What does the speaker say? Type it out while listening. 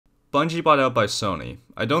Bungie bought out by Sony.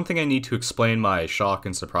 I don't think I need to explain my shock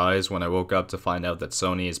and surprise when I woke up to find out that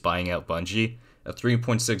Sony is buying out Bungie, a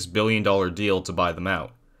 $3.6 billion deal to buy them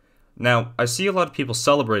out. Now, I see a lot of people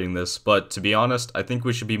celebrating this, but to be honest, I think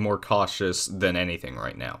we should be more cautious than anything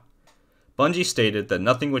right now. Bungie stated that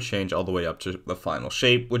nothing would change all the way up to the final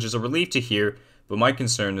shape, which is a relief to hear, but my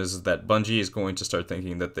concern is that Bungie is going to start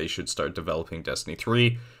thinking that they should start developing Destiny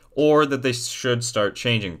 3, or that they should start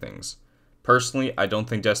changing things. Personally, I don't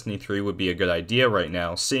think Destiny 3 would be a good idea right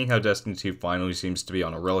now, seeing how Destiny 2 finally seems to be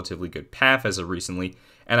on a relatively good path as of recently,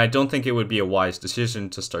 and I don't think it would be a wise decision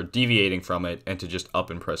to start deviating from it and to just up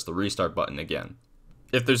and press the restart button again.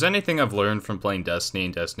 If there's anything I've learned from playing Destiny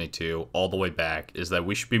and Destiny 2 all the way back, is that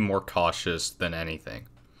we should be more cautious than anything.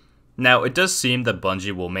 Now, it does seem that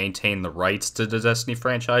Bungie will maintain the rights to the Destiny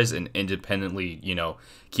franchise and independently,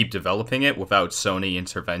 keep developing it without Sony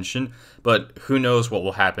intervention, but who knows what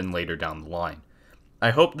will happen later down the line.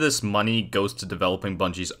 I hope this money goes to developing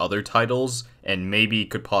Bungie's other titles, and maybe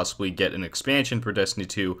could possibly get an expansion for Destiny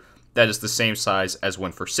 2 that is the same size as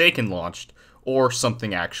when Forsaken launched, or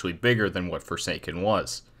something actually bigger than what Forsaken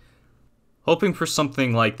was. Hoping for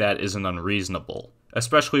something like that isn't unreasonable,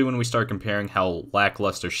 especially when we start comparing how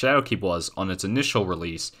lackluster Shadowkeep was on its initial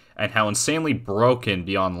release, and how insanely broken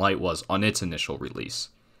Beyond Light was on its initial release.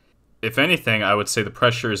 If anything, I would say the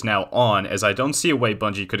pressure is now on, as I don't see a way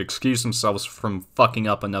Bungie could excuse themselves from fucking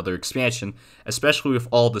up another expansion, especially with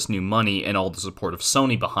all this new money and all the support of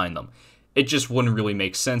Sony behind them. It just wouldn't really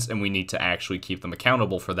make sense, and we need to actually keep them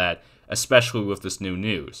accountable for that, especially with this new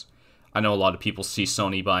news. I know a lot of people see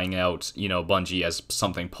Sony buying out, Bungie as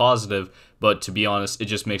something positive, but to be honest, it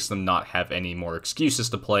just makes them not have any more excuses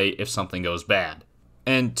to play if something goes bad.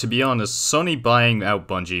 And to be honest, Sony buying out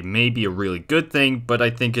Bungie may be a really good thing, but I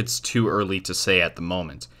think it's too early to say at the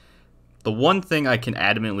moment. The one thing I can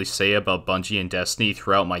adamantly say about Bungie and Destiny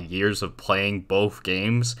throughout my years of playing both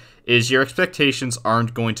games is your expectations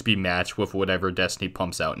aren't going to be matched with whatever Destiny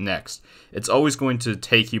pumps out next. It's always going to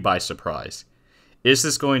take you by surprise. Is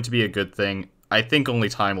this going to be a good thing? I think only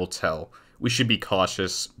time will tell. We should be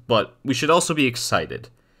cautious, but we should also be excited.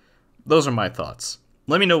 Those are my thoughts.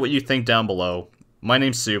 Let me know what you think down below. My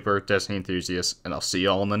name's Super, Destiny Enthusiast, and I'll see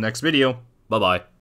you all in the next video. Bye-bye.